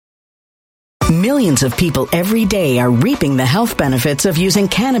Millions of people every day are reaping the health benefits of using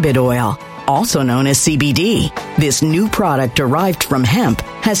cannabis oil, also known as CBD. This new product derived from hemp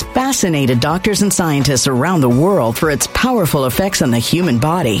has fascinated doctors and scientists around the world for its powerful effects on the human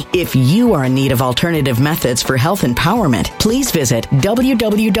body. If you are in need of alternative methods for health empowerment, please visit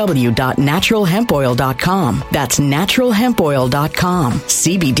www.naturalhempoil.com. That's naturalhempoil.com.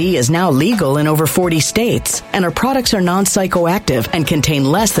 CBD is now legal in over 40 states, and our products are non-psychoactive and contain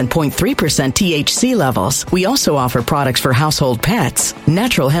less than 0.3% THC levels. We also offer products for household pets.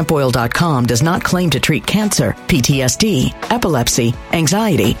 Naturalhempoil.com does not claim to treat cancer, PTSD, epilepsy,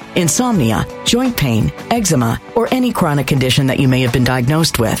 anxiety, insomnia, joint pain, eczema, or any chronic condition that you may have been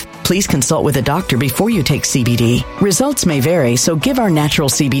diagnosed with. Please consult with a doctor before you take CBD. Results may vary, so give our natural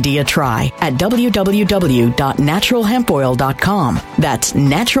CBD a try at www.naturalhempoil.com. That's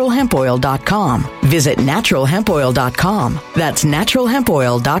naturalhempoil.com. Visit naturalhempoil.com. That's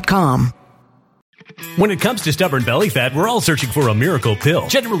naturalhempoil.com. When it comes to stubborn belly fat, we're all searching for a miracle pill.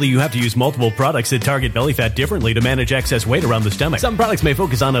 Generally, you have to use multiple products that target belly fat differently to manage excess weight around the stomach. Some products may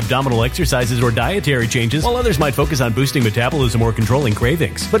focus on abdominal exercises or dietary changes, while others might focus on boosting metabolism or controlling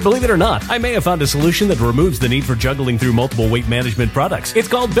cravings. But believe it or not, I may have found a solution that removes the need for juggling through multiple weight management products. It's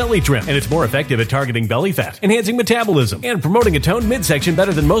called Belly Trim, and it's more effective at targeting belly fat, enhancing metabolism, and promoting a toned midsection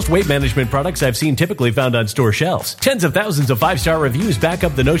better than most weight management products I've seen typically found on store shelves. Tens of thousands of 5-star reviews back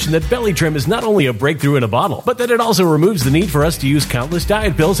up the notion that Belly Trim is not only a breakthrough in a bottle, but that it also removes the need for us to use countless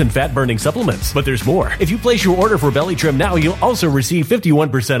diet pills and fat-burning supplements. But there's more. If you place your order for Belly Trim now, you'll also receive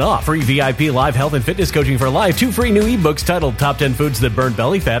 51% off, free VIP live health and fitness coaching for life, 2 free new ebooks titled Top 10 Foods That Burn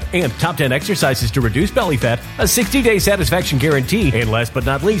Belly Fat and Top 10 Exercises to Reduce Belly Fat, a 60-day satisfaction guarantee, and last but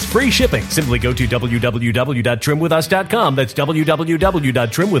not least, free shipping. Simply go to www.trimwithus.com. That's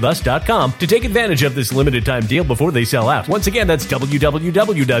www.trimwithus.com to take advantage of this limited time deal before they sell out. Once again, that's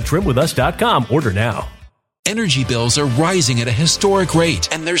www.trimwithus.com. Order now. Energy bills are rising at a historic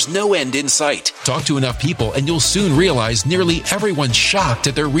rate, and there's no end in sight. Talk to enough people, and you'll soon realize nearly everyone's shocked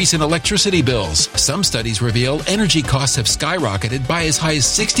at their recent electricity bills. Some studies reveal energy costs have skyrocketed by as high as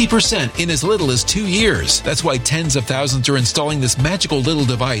 60% in as little as 2 years. That's why tens of thousands are installing this magical little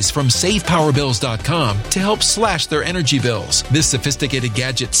device from SavePowerBills.com to help slash their energy bills. This sophisticated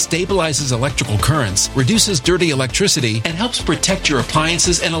gadget stabilizes electrical currents, reduces dirty electricity, and helps protect your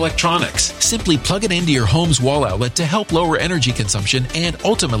appliances and electronics. Simply plug it into your home's wall outlet to help lower energy consumption and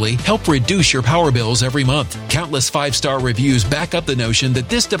ultimately help reduce your power bills every month. Countless 5-star reviews back up the notion that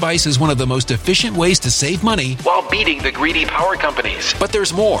this device is one of the most efficient ways to save money while beating the greedy power companies. But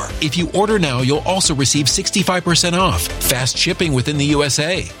there's more. If you order now, you'll also receive 65% off, fast shipping within the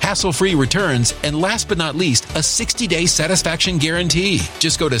USA, hassle-free returns, and last but not least, a 60-day satisfaction guarantee.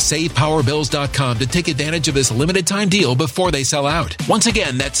 Just go to SavePowerBills.com to take advantage of this limited time deal before they sell out. Once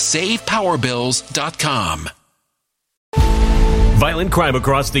again, that's SavePowerBills.com. Violent crime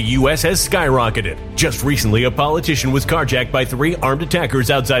across the U.S. has skyrocketed. Just recently, a politician was carjacked by 3 armed attackers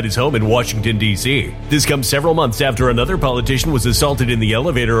outside his home in Washington, D.C. This comes several months after another politician was assaulted in the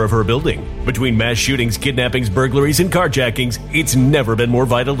elevator of her building. Between mass shootings, kidnappings, burglaries, and carjackings, it's never been more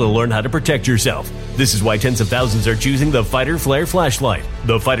vital to learn how to protect yourself. This is why tens of thousands are choosing the Fighter Flare flashlight.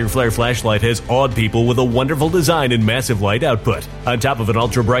 The Fighter Flare flashlight has awed people with a wonderful design and massive light output. On top of an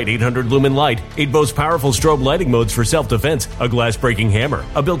ultra-bright 800-lumen light, it boasts powerful strobe lighting modes for self-defense, a glass-breaking hammer,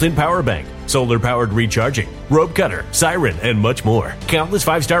 a built-in power bank, solar-powered recharging, rope cutter, siren, and much more. Countless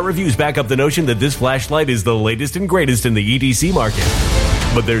 5-star reviews back up the notion that this flashlight is the latest and greatest in the EDC market.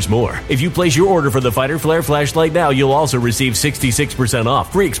 But there's more. If you place your order for the Fighter Flare flashlight now, you'll also receive 66%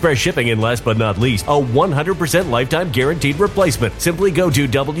 off, free express shipping, and last but not least, a 100% lifetime guaranteed replacement. Simply go to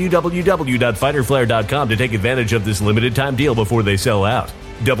www.fighterflare.com to take advantage of this limited time deal before they sell out.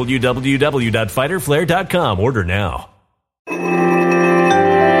 www.fighterflare.com. Order now.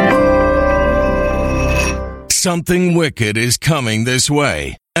 Something wicked is coming this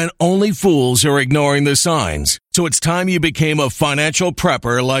way, and only fools are ignoring the signs. So it's time you became a financial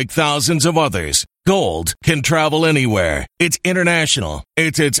prepper like thousands of others. Gold can travel anywhere. It's international.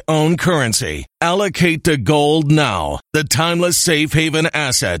 It's its own currency. Allocate to gold now, the timeless safe haven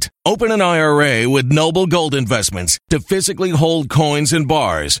asset. Open an IRA with Noble Gold Investments to physically hold coins and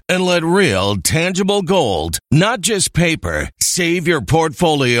bars and let real, tangible gold, not just paper, Save your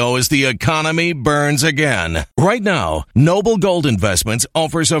portfolio as the economy burns again. Right now, Noble Gold Investments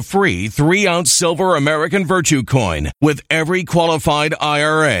offers a free 3-ounce silver American Virtue coin with every qualified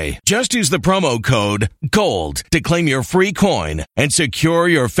IRA. Just use the promo code GOLD to claim your free coin and secure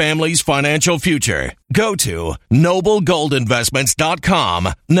your family's financial future. Go to noblegoldinvestments.com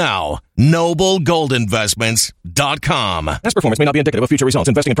now. noblegoldinvestments.com. Past performance may not be indicative of future results.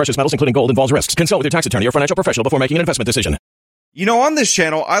 Investing in precious metals, including gold, involves risks. Consult with your tax attorney or financial professional before making an investment decision. You know, on this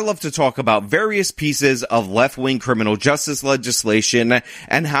channel, I love to talk about various pieces of left-wing criminal justice legislation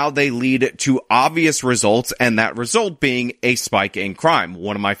and how they lead to obvious results, and that result being a spike in crime.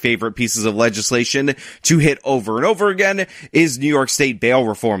 One of my favorite pieces of legislation to hit over and over again is New York State bail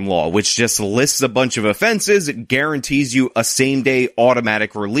reform law, which just lists a bunch of offenses, guarantees you a same-day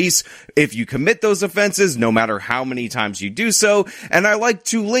automatic release if you commit those offenses, no matter how many times you do so, and I like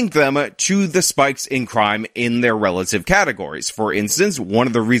to link them to the spikes in crime in their relative categories. For instance, one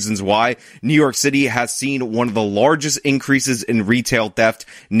of the reasons why New York City has seen one of the largest increases in retail theft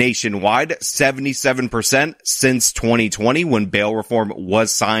nationwide, 77% since 2020 when bail reform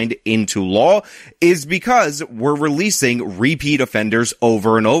was signed into law, is because we're releasing repeat offenders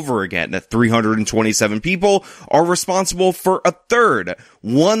over and over again. 327 people are responsible for a third,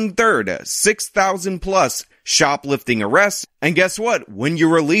 1/3, 6,000 plus shoplifting arrests. And guess what? When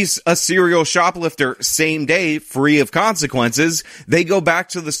you release a serial shoplifter same day, free of consequences, they go back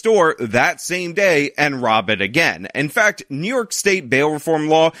to the store that same day and rob it again. In fact, New York State bail reform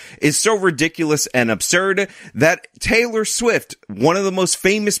law is so ridiculous and absurd that Taylor Swift, one of the most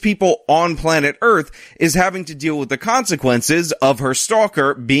famous people on planet Earth, is having to deal with the consequences of her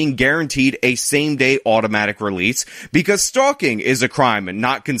stalker being guaranteed a same-day automatic release because stalking is a crime and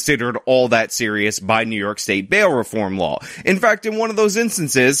not considered all that serious by New York State bail reform law. In fact, in one of those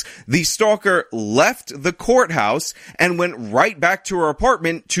instances, the stalker left the courthouse and went right back to her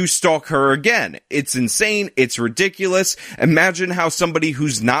apartment to stalk her again. It's insane. It's ridiculous. Imagine how somebody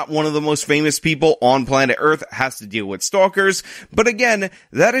who's not one of the most famous people on planet Earth has to deal with stalkers. But again,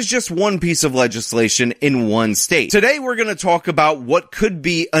 that is just one piece of legislation in one state. Today, we're going to talk about what could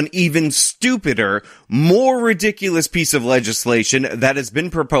be an even stupider, more ridiculous piece of legislation that has been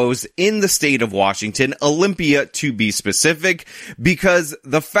proposed in the state of Washington, Olympia to be specific, because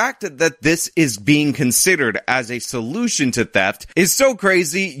the fact that this is being considered as a solution to theft is so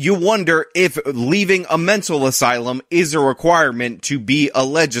crazy, you wonder if leaving a mental asylum is a requirement to be a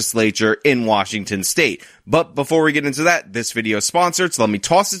legislature in Washington state. But before we get into that, this video is sponsored, so let me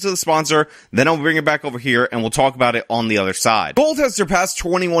toss it to the sponsor, then I'll bring it back over here and we'll talk about it on the other side. Gold has surpassed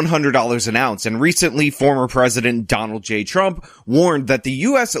 $2,100 an ounce, and recently former President Donald J. Trump warned that the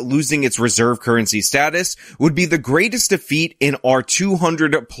U.S. losing its reserve currency status would be the greatest defeat in our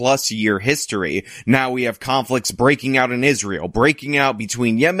 200-plus year history. Now we have conflicts breaking out in Israel, breaking out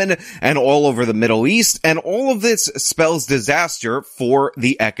between Yemen and all over the Middle East, and all of this spells disaster for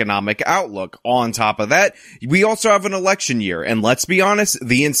the economic outlook. On top of that, we also have an election year, and let's be honest,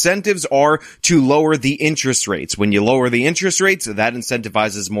 the incentives are to lower the interest rates. When you lower the interest rates, that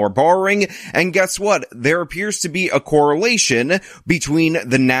incentivizes more borrowing, and guess what? There appears to be a correlation between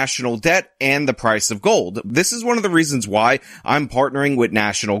the national debt and the price of gold. This is one of the reasons why I'm partnering with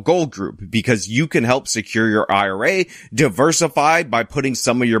National Gold Group, because you can help secure your IRA, diversify by putting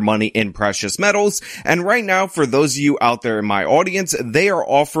some of your money in precious metals, and right now, for those of you out there in my audience, they are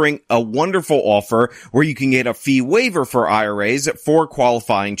offering a wonderful offer where you can get a fee waiver for IRAs for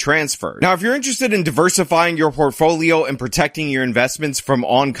qualifying transfer. Now, if you're interested in diversifying your portfolio and protecting your investments from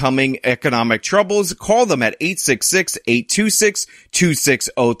oncoming economic troubles, call them at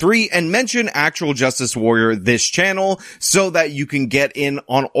 866-826-2603 and mention Actual Justice Warrior this channel so that you can get in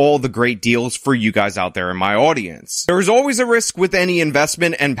on all the great deals for you guys out there in my audience. There is always a risk with any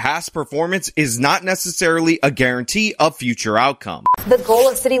investment, and past performance is not necessarily a guarantee of future outcome. The goal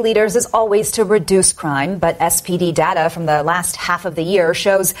of city leaders is always to reduce crime, but SPD data from the last half of the year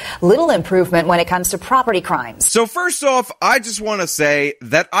shows little improvement when it comes to property crimes. So first off, I just want to say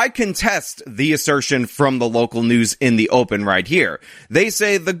that I contest the assertion from the local news in the open right here. They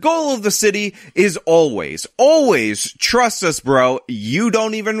say the goal of the city is always, trust us bro, you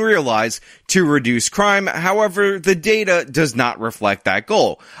don't even realize, to reduce crime. However, the data does not reflect that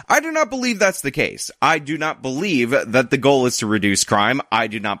goal. I do not believe that's the case. I do not believe that the goal is to reduce crime. I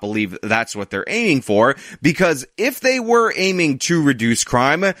do not believe that's what they're aiming for, because if they were aiming to reduce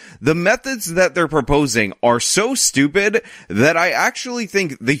crime, the methods that they're proposing are so stupid that I actually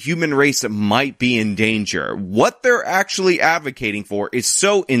think the human race might be in danger. What they're actually advocating for is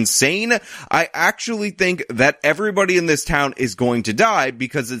so insane, I actually actually think that everybody in this town is going to die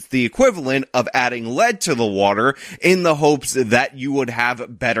because it's the equivalent of adding lead to the water in the hopes that you would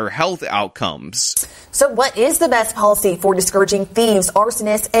have better health outcomes. So what is the best policy for discouraging thieves,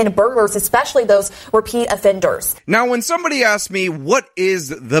 arsonists, and burglars, especially those repeat offenders? Now, when somebody asks me what is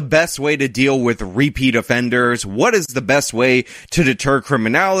the best way to deal with repeat offenders, what is the best way to deter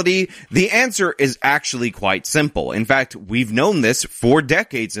criminality, the answer is actually quite simple. In fact, we've known this for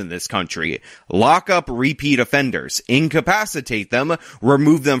decades in this country. Lock up repeat offenders, incapacitate them,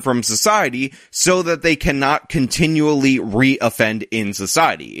 remove them from society so that they cannot continually re-offend in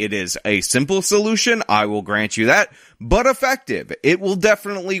society. It is a simple solution, I will grant you that, but effective. It will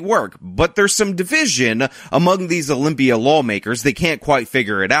definitely work, but there's some division among these Olympia lawmakers. They can't quite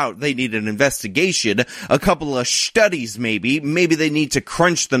figure it out. They need an investigation, a couple of studies maybe. Maybe they need to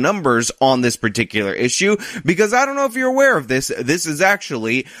crunch the numbers on this particular issue, because I don't know if you're aware of this. This is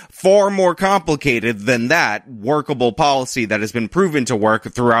actually far more complicated than that workable policy that has been proven to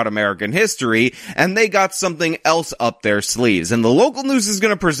work throughout American history, and they got something else up their sleeves. And the local news is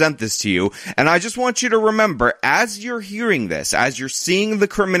going to present this to you, and I just want you to remember, as you're hearing this, as you're seeing the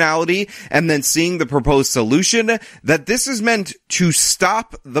criminality and then seeing the proposed solution, that this is meant to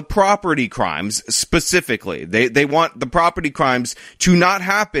stop the property crimes specifically. They want the property crimes to not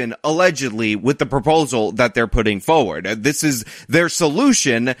happen, allegedly, with the proposal that they're putting forward. This is their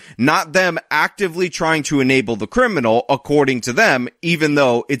solution, not them actively trying to enable the criminal, according to them, even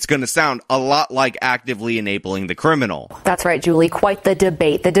though it's going to sound a lot like actively enabling the criminal. That's right, Julie. Quite the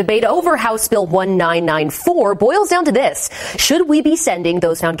debate. The debate over House Bill 1994 boils down to this. Should we be sending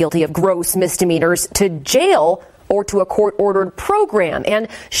those found guilty of gross misdemeanors to jail or to a court-ordered program? And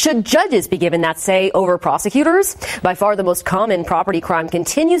should judges be given that say over prosecutors? By far the most common property crime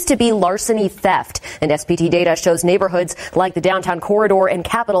continues to be larceny theft. And SPT data shows neighborhoods like the downtown corridor and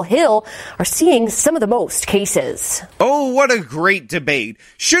Capitol Hill are seeing some of the most cases. Oh, what a great debate.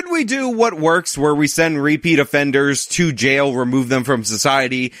 Should we do what works, where we send repeat offenders to jail, remove them from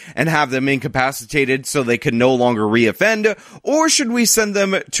society, and have them incapacitated so they can no longer reoffend? Or should we send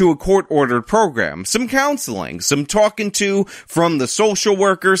them to a court-ordered program, some counseling, some talking to from the social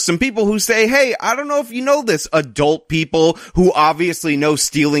workers, some people who say, hey, I don't know if you know this, adult people who obviously know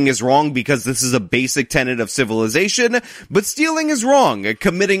stealing is wrong because this is a basic tenet of civilization, but stealing is wrong.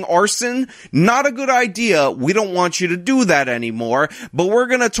 Committing arson, not a good idea. We don't want you to do that anymore, but we're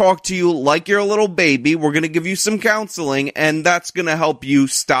going to talk to you like you're a little baby. We're going to give you some counseling, and that's going to help you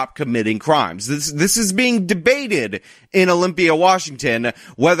stop committing crimes. This is being debated in Olympia, Washington,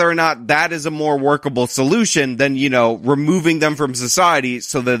 whether or not that is a more workable solution than, removing them from society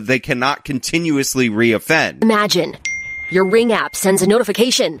so that they cannot continuously reoffend. Imagine your Ring app sends a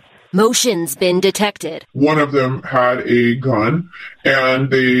notification. Motion's been detected. One of them had a gun, and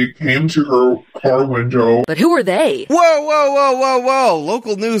they came to her car window. But who are they? Whoa.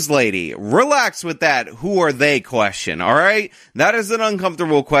 Local news lady, relax with that who are they question, alright? That is an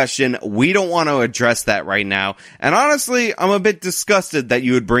uncomfortable question. We don't want to address that right now. And honestly, I'm a bit disgusted that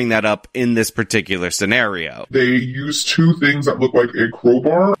you would bring that up in this particular scenario. They used two things that look like a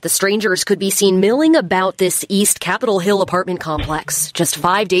crowbar. The strangers could be seen milling about this East Capitol Hill apartment complex just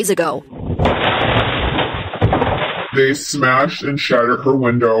 5 days ago. They smashed and shattered her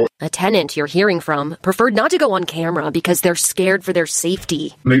window. A tenant you're hearing from preferred not to go on camera because they're scared for their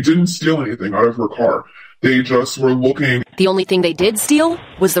safety. They didn't steal anything out of her car. They just were looking. The only thing they did steal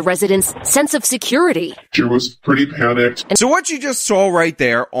was the residents' sense of security. She was pretty panicked. So what you just saw right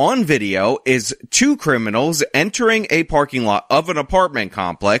there on video is two criminals entering a parking lot of an apartment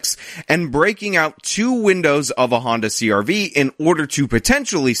complex and breaking out two windows of a Honda CR-V in order to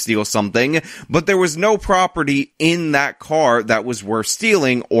potentially steal something, but there was no property in that car that was worth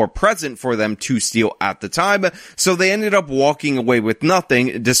stealing or present for them to steal at the time, so they ended up walking away with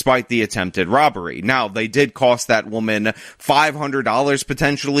nothing despite the attempted robbery. Now, they did cost that woman $500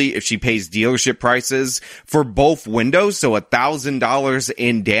 potentially if she pays dealership prices for both windows, so $1,000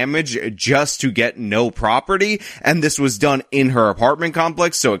 in damage just to get no property, and this was done in her apartment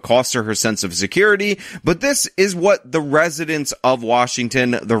complex, so it cost her sense of security. But this is what the residents of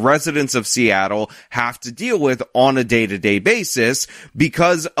Washington, the residents of Seattle have to deal with on a day-to-day basis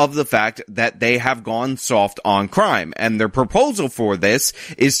because of the fact that they have gone soft on crime. And their proposal for this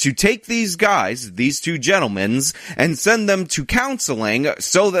is to take these guys, these two gentlemen, and send send them to counseling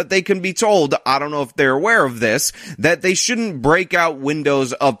so that they can be told, I don't know if they're aware of this, that they shouldn't break out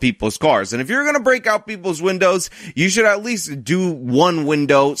windows of people's cars. And if you're going to break out people's windows, you should at least do one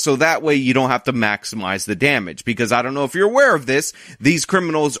window so that way you don't have to maximize the damage. Because I don't know if you're aware of this, these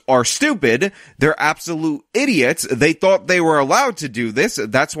criminals are stupid. They're absolute idiots. They thought they were allowed to do this.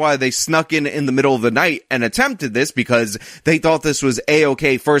 That's why they snuck in the middle of the night and attempted this, because they thought this was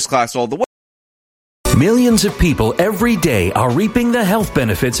A-OK first class all the way. Millions of people every day are reaping the health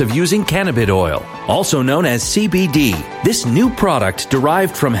benefits of using cannabis oil, also known as CBD. This new product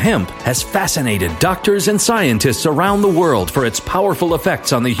derived from hemp has fascinated doctors and scientists around the world for its powerful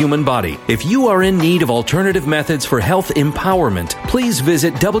effects on the human body. If you are in need of alternative methods for health empowerment, please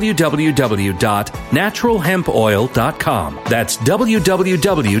visit www.naturalhempoil.com. That's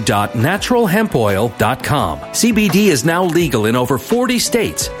www.naturalhempoil.com. CBD is now legal in over 40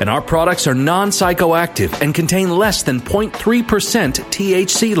 states, and our products are non-psychoactive and contain less than 0.3%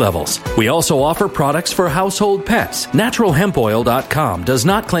 THC levels. We also offer products for household pets. NaturalHempOil.com does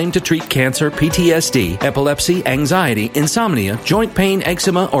not claim to treat cancer, PTSD, epilepsy, anxiety, insomnia, joint pain,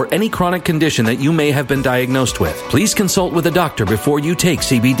 eczema, or any chronic condition that you may have been diagnosed with. Please consult with a doctor before you take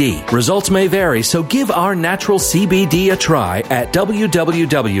CBD. Results may vary, so give our natural CBD a try at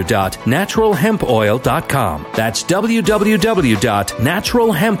www.naturalhempoil.com. That's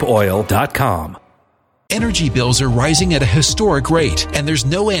www.naturalhempoil.com. Energy bills are rising at a historic rate, and there's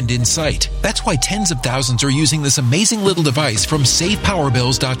no end in sight. That's why tens of thousands are using this amazing little device from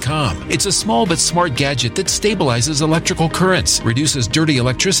SavePowerBills.com. It's a small but smart gadget that stabilizes electrical currents, reduces dirty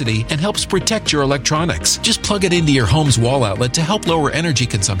electricity, and helps protect your electronics. Just plug it into your home's wall outlet to help lower energy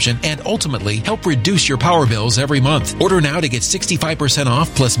consumption and ultimately help reduce your power bills every month. Order now to get 65%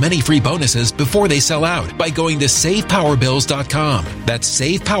 off plus many free bonuses before they sell out by going to SavePowerBills.com. That's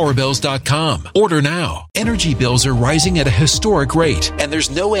SavePowerBills.com. Order now. Energy bills are rising at a historic rate, and there's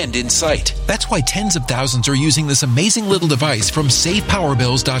no end in sight. That's why tens of thousands are using this amazing little device from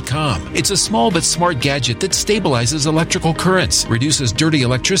SavePowerBills.com. It's a small but smart gadget that stabilizes electrical currents, reduces dirty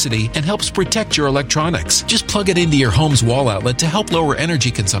electricity, and helps protect your electronics. Just plug it into your home's wall outlet to help lower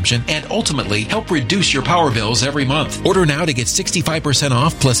energy consumption and ultimately help reduce your power bills every month. Order now to get 65%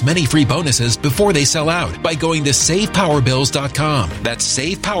 off plus many free bonuses before they sell out by going to SavePowerBills.com. That's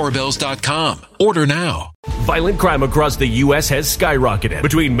SavePowerBills.com. Order now. Violent crime across the U.S. has skyrocketed.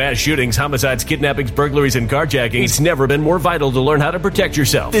 Between mass shootings, homicides, kidnappings, burglaries, and carjackings, it's never been more vital to learn how to protect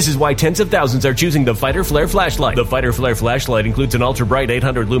yourself. This is why tens of thousands are choosing the Fighter Flare flashlight. The Fighter Flare flashlight includes an ultra-bright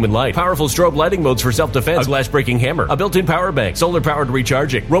 800-lumen light, powerful strobe lighting modes for self-defense, a glass-breaking hammer, a built-in power bank, solar-powered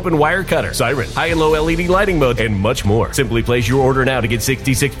recharging, rope and wire cutter, siren, high and low LED lighting mode, and much more. Simply place your order now to get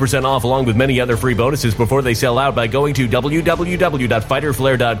 66% off along with many other free bonuses before they sell out by going to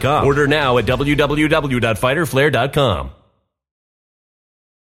www.fighterflare.com. Order now at www.fighterflare.com.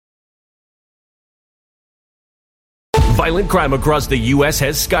 Violent crime across the U.S.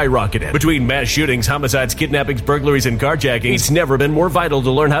 has skyrocketed. Between mass shootings, homicides, kidnappings, burglaries, and carjacking, it's never been more vital to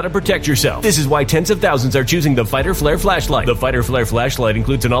learn how to protect yourself. This is why tens of thousands are choosing the Fighter Flare flashlight. The Fighter Flare flashlight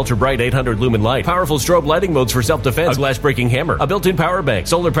includes an ultra-bright 800-lumen light, powerful strobe lighting modes for self-defense, a glass-breaking hammer, a built-in power bank,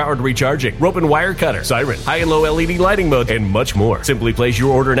 solar-powered recharging, rope and wire cutter, siren, high and low LED lighting mode, and much more. Simply place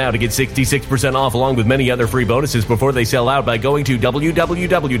your order now to get 66% off along with many other free bonuses before they sell out by going to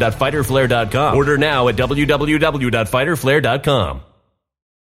www.fighterflare.com. Order now at www.fighterflare.com.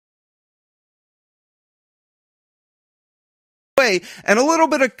 And a little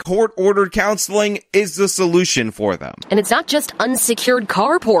bit of court-ordered counseling is the solution for them. And it's not just unsecured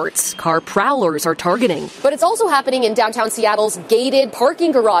carports. Car prowlers are targeting. But it's also happening in downtown Seattle's gated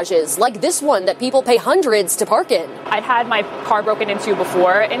parking garages, like this one that people pay hundreds to park in. I'd had my car broken into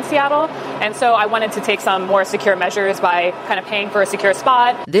before in Seattle, and so I wanted to take some more secure measures by kind of paying for a secure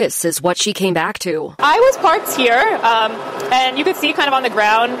spot. This is what she came back to. I was parked here, and you could see kind of on the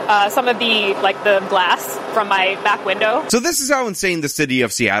ground some of the glass from my back window. So this is how insane the city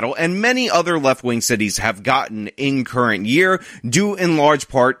of Seattle and many other left-wing cities have gotten in current year, due in large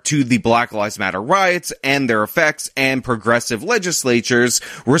part to the Black Lives Matter riots and their effects, and progressive legislatures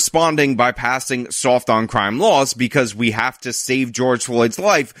responding by passing soft-on-crime laws because we have to save George Floyd's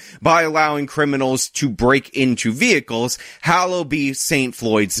life by allowing criminals to break into vehicles. Hallowed be St.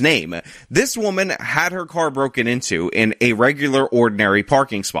 Floyd's name. This woman had her car broken into in a regular, ordinary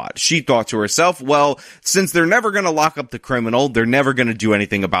parking spot. She thought to herself, well, since since they're never going to lock up the criminal, they're never going to do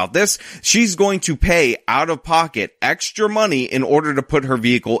anything about this, she's going to pay out of pocket extra money in order to put her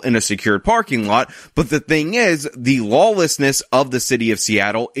vehicle in a secured parking lot. But the thing is, the lawlessness of the city of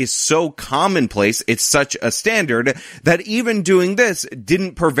Seattle is so commonplace, it's such a standard, that even doing this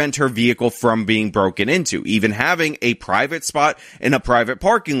didn't prevent her vehicle from being broken into. Even having a private spot in a private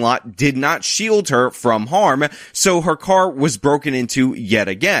parking lot did not shield her from harm, so her car was broken into yet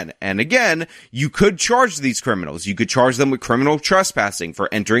again. And again, you could charge these criminals. You could charge them with criminal trespassing for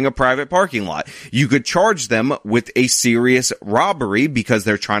entering a private parking lot. You could charge them with a serious robbery because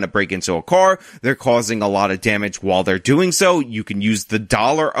they're trying to break into a car. They're causing a lot of damage while they're doing so. You can use the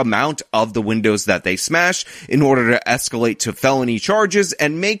dollar amount of the windows that they smash in order to escalate to felony charges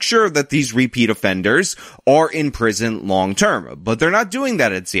and make sure that these repeat offenders are in prison long term. But they're not doing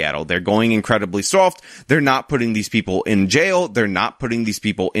that in Seattle. They're going incredibly soft. They're not putting these people in jail. They're not putting these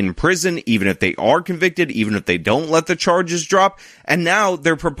people in prison, even if they are convicted, even if they don't let the charges drop. And now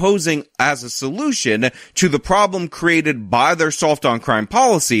they're proposing as a solution to the problem created by their soft on crime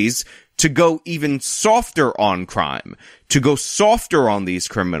policies to go even softer on crime, to go softer on these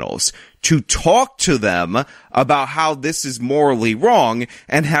criminals, to talk to them about how this is morally wrong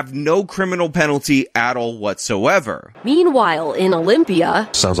and have no criminal penalty at all whatsoever. Meanwhile, in Olympia,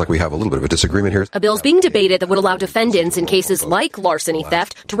 sounds like we have a little bit of a disagreement here. A bill's being debated that would allow defendants in cases like larceny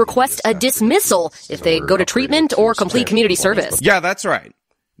theft to request a dismissal if they go to treatment or complete community service. Yeah, that's right.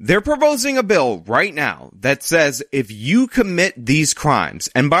 They're proposing a bill right now that says if you commit these crimes,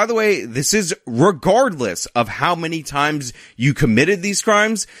 and by the way, this is regardless of how many times you committed these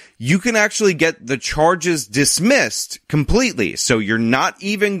crimes, you can actually get the charges dismissed completely. So you're not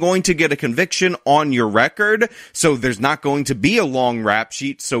even going to get a conviction on your record. So there's not going to be a long rap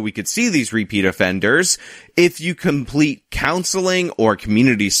sheet so we could see these repeat offenders. If you complete counseling or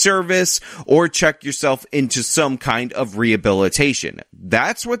community service or check yourself into some kind of rehabilitation.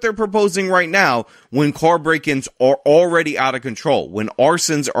 That's what they're proposing right now when car break-ins are already out of control, when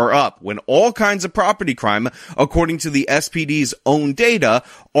arsons are up, when all kinds of property crime, according to the SPD's own data,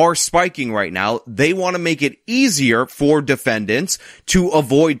 are spiking right now. They want to make it easier for defendants to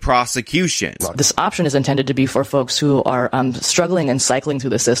avoid prosecution. This option is intended to be for folks who are struggling and cycling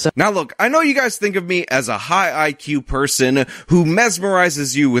through the system. Now look, I know you guys think of me as a high IQ person who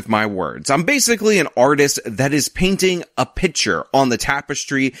mesmerizes you with my words. I'm basically an artist that is painting a picture on the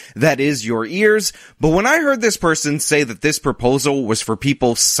tapestry that is your ears. But when I heard this person say that this proposal was for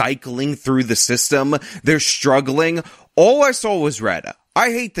people cycling through the system, they're struggling, all I saw was red. I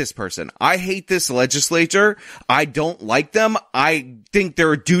hate this person. I hate this legislature. I don't like them. I think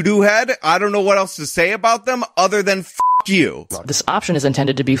they're a doo-doo head. I don't know what else to say about them other than you. This option is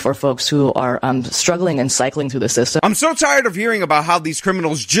intended to be for folks who are struggling and cycling through the system. I'm so tired of hearing about how these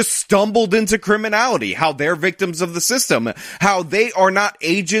criminals just stumbled into criminality, how they're victims of the system, how they are not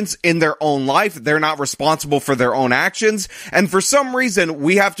agents in their own life, they're not responsible for their own actions, and for some reason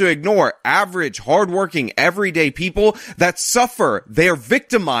we have to ignore average, hardworking, everyday people that suffer. They are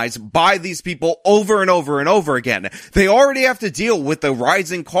victimized by these people over and over and over again. They already have to deal with the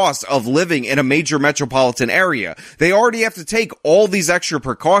rising cost of living in a major metropolitan area. They already have to take all these extra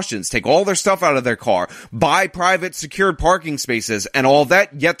precautions, take all their stuff out of their car, buy private secured parking spaces and all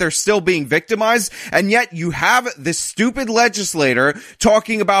that, yet they're still being victimized. And yet you have this stupid legislator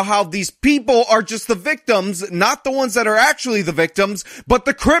talking about how these people are just the victims, not the ones that are actually the victims, but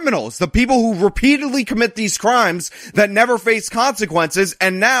the criminals, the people who repeatedly commit these crimes that never face consequences.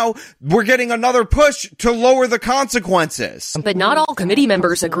 And now we're getting another push to lower the consequences. But not all committee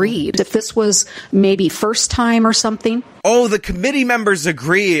members agreed. If this was maybe first time or something. Oh, the committee members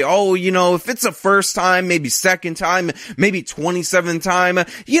agree. Oh, you know, if it's a first time, maybe second time, maybe 27th time,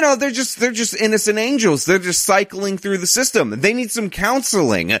 you know, they're just innocent angels. They're just cycling through the system. They need some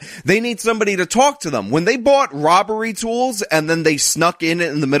counseling. They need somebody to talk to them. When they bought robbery tools and then they snuck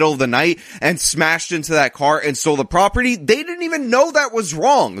in the middle of the night and smashed into that car and stole the property, they didn't even know that was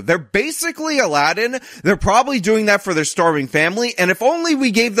wrong. They're basically Aladdin. They're probably doing that for their starving family. And if only we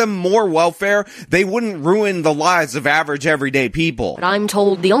gave them more welfare, they wouldn't ruin the lives of average everyday people. But I'm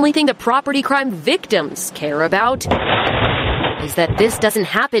told the only thing that property crime victims care about is that this doesn't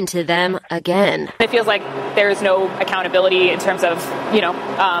happen to them again. It feels like there's no accountability in terms of,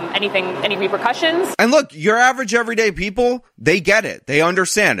 any repercussions. And look, your average everyday people, they get it. They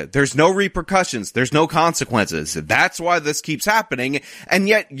understand it. There's no repercussions. There's no consequences. That's why this keeps happening. And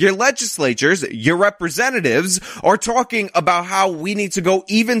yet your legislatures, your representatives are talking about how we need to go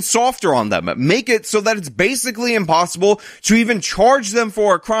even softer on them. Make it so that it's basically impossible to even charge them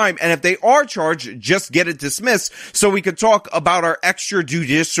for a crime. And if they are charged, just get it dismissed so we could talk about about our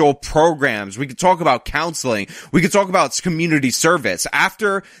extrajudicial programs. We could talk about counseling. We could talk about community service.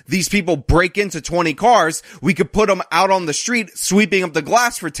 After these people break into 20 cars, we could put them out on the street sweeping up the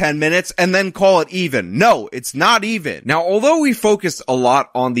glass for 10 minutes and then call it even. No, it's not even. Now, although we focus a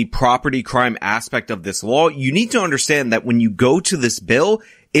lot on the property crime aspect of this law, you need to understand that when you go to this bill,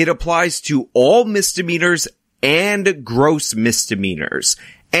 it applies to all misdemeanors and gross misdemeanors.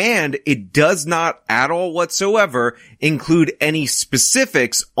 And it does not at all whatsoever include any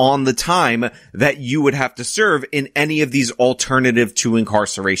specifics on the time that you would have to serve in any of these alternative to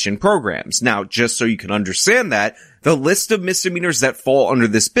incarceration programs. Now, just so you can understand that, the list of misdemeanors that fall under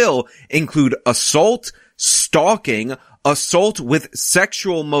this bill include assault, stalking, assault with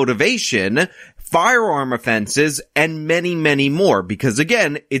sexual motivation, firearm offenses, and many, many more, because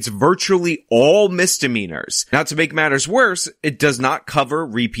again, it's virtually all misdemeanors. Now, to make matters worse, it does not cover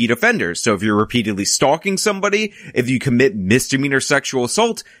repeat offenders. So if you're repeatedly stalking somebody, if you commit misdemeanor sexual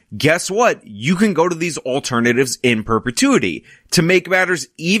assault, guess what? You can go to these alternatives in perpetuity. To make matters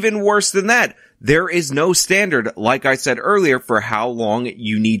even worse than that, there is no standard, like I said earlier, for how long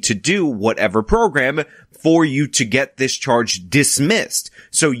you need to do whatever program for you to get this charge dismissed.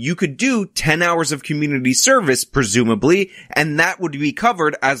 So you could do 10 hours of community service, presumably, and that would be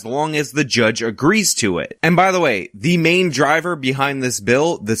covered as long as the judge agrees to it. And by the way, the main driver behind this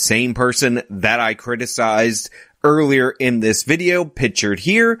bill, the same person that I criticized earlier in this video, pictured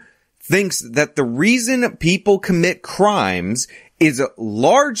here, thinks that the reason people commit crimes is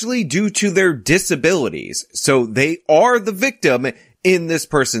largely due to their disabilities. So they are the victim in this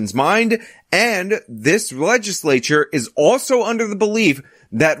person's mind, and this legislature is also under the belief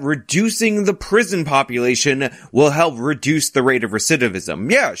that reducing the prison population will help reduce the rate of recidivism.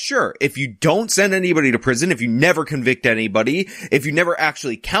 Yeah, sure. If you don't send anybody to prison, if you never convict anybody, if you never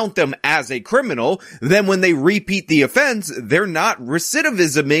actually count them as a criminal, then when they repeat the offense, they're not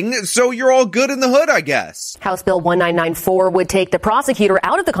recidivisming, so you're all good in the hood, I guess. House Bill 1994 would take the prosecutor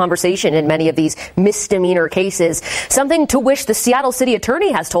out of the conversation in many of these misdemeanor cases, something to which the Seattle City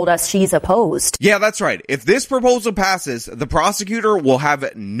Attorney has told us she's opposed. Yeah, that's right. If this proposal passes, the prosecutor will have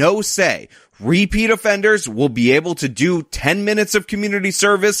no say. Repeat offenders will be able to do 10 minutes of community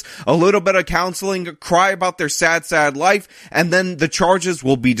service, a little bit of counseling, cry about their sad, sad life, and then the charges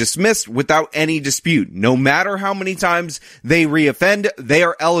will be dismissed without any dispute. No matter how many times they reoffend, they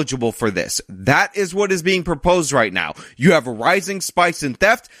are eligible for this. That is what is being proposed right now. You have rising spikes in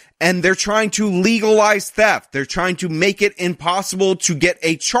theft, and they're trying to legalize theft. They're trying to make it impossible to get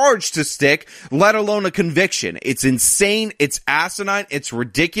a charge to stick, let alone a conviction. It's insane. It's asinine. It's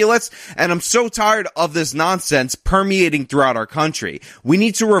ridiculous. And I'm so tired of this nonsense permeating throughout our country. We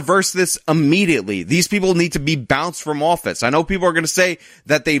need to reverse this immediately. These people need to be bounced from office. I know people are going to say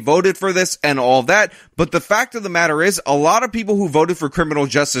that they voted for this and all that, but the fact of the matter is a lot of people who voted for criminal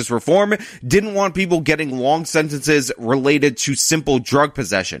justice reform didn't want people getting long sentences related to simple drug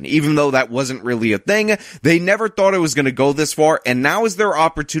possession. Even though that wasn't really a thing, they never thought it was going to go this far, and now is their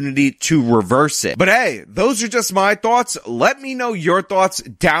opportunity to reverse it. But hey, those are just my thoughts. Let me know your thoughts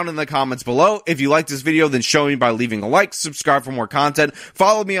down in the comments below. If you like this video, then show me by leaving a like, subscribe for more content,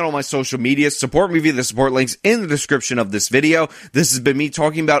 follow me on all my social media, support me via the support links in the description of this video. This has been me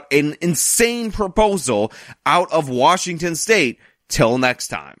talking about an insane proposal out of Washington State. Till next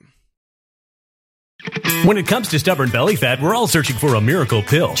time. When it comes to stubborn belly fat, we're all searching for a miracle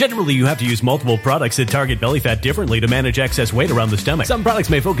pill. Generally, you have to use multiple products that target belly fat differently to manage excess weight around the stomach. Some products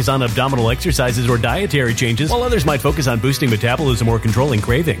may focus on abdominal exercises or dietary changes, while others might focus on boosting metabolism or controlling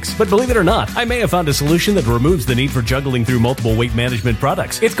cravings. But believe it or not, I may have found a solution that removes the need for juggling through multiple weight management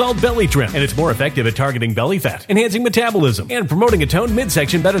products. It's called Belly Trim, and it's more effective at targeting belly fat, enhancing metabolism, and promoting a toned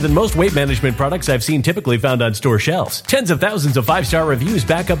midsection better than most weight management products I've seen typically found on store shelves. Tens of thousands of 5-star reviews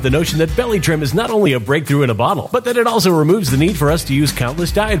back up the notion that Belly Trim is not only a breakthrough in a bottle, but that it also removes the need for us to use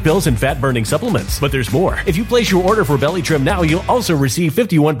countless diet pills and fat-burning supplements. But there's more. If you place your order for Belly Trim now, you'll also receive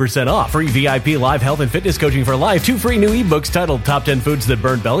 51% off, free VIP live health and fitness coaching for life, 2 free new ebooks titled Top 10 Foods That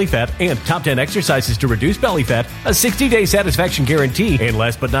Burn Belly Fat and Top 10 Exercises to Reduce Belly Fat, a 60-day satisfaction guarantee, and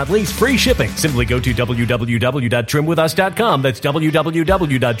last but not least, free shipping. Simply go to www.trimwithus.com. That's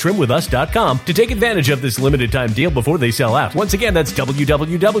www.trimwithus.com to take advantage of this limited time deal before they sell out. Once again, that's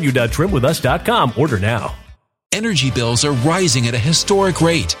www.trimwithus.com. Order now. Energy bills are rising at a historic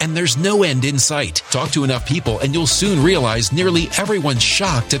rate, and there's no end in sight. Talk to enough people, and you'll soon realize nearly everyone's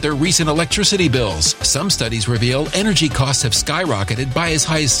shocked at their recent electricity bills. Some studies reveal energy costs have skyrocketed by as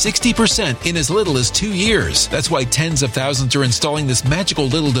high as 60% in as little as 2 years. That's why tens of thousands are installing this magical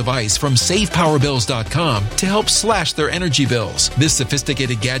little device from SavePowerBills.com to help slash their energy bills. This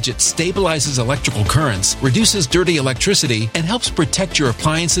sophisticated gadget stabilizes electrical currents, reduces dirty electricity, and helps protect your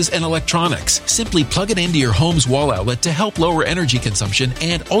appliances and electronics. Simply plug it into your home's wall outlet to help lower energy consumption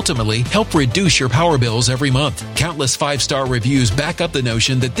and ultimately help reduce your power bills every month. Countless 5-star reviews back up the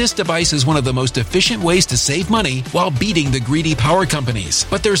notion that this device is one of the most efficient ways to save money while beating the greedy power companies.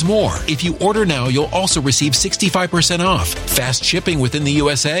 But there's more. If you order now, you'll also receive 65% off, fast shipping within the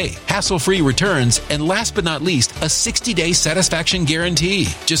USA, hassle-free returns, and last but not least, a 60-day satisfaction guarantee.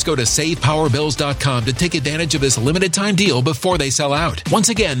 Just go to SavePowerBills.com to take advantage of this limited time deal before they sell out. Once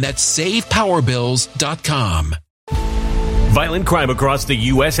again, that's SavePowerBills.com. Violent crime across the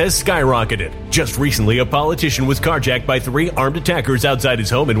U.S. has skyrocketed. Just recently, a politician was carjacked by 3 armed attackers outside his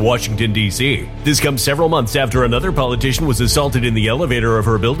home in Washington, D.C. This comes several months after another politician was assaulted in the elevator of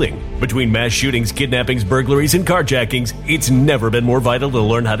her building. Between mass shootings, kidnappings, burglaries, and carjackings, it's never been more vital to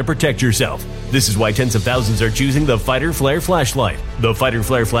learn how to protect yourself. This is why tens of thousands are choosing the Fighter Flare flashlight. The Fighter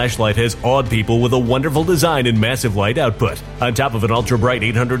Flare flashlight has awed people with a wonderful design and massive light output. On top of an ultra-bright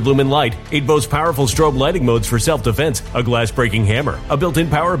 800-lumen light, it boasts powerful strobe lighting modes for self-defense, a glass-breaking hammer, a built-in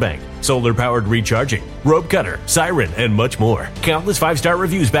power bank, solar-powered recharging, rope cutter, siren, and much more. Countless 5-star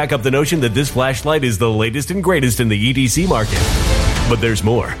reviews back up the notion that this flashlight is the latest and greatest in the EDC market. But there's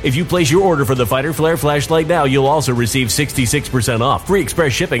more. If you place your order for the Fighter Flare flashlight now, you'll also receive 66% off, free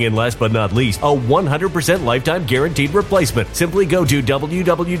express shipping, and last but not least, a 100% lifetime guaranteed replacement. Simply go to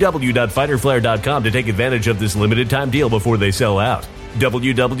www.fighterflare.com to take advantage of this limited time deal before they sell out.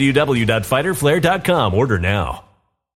 www.fighterflare.com. Order now.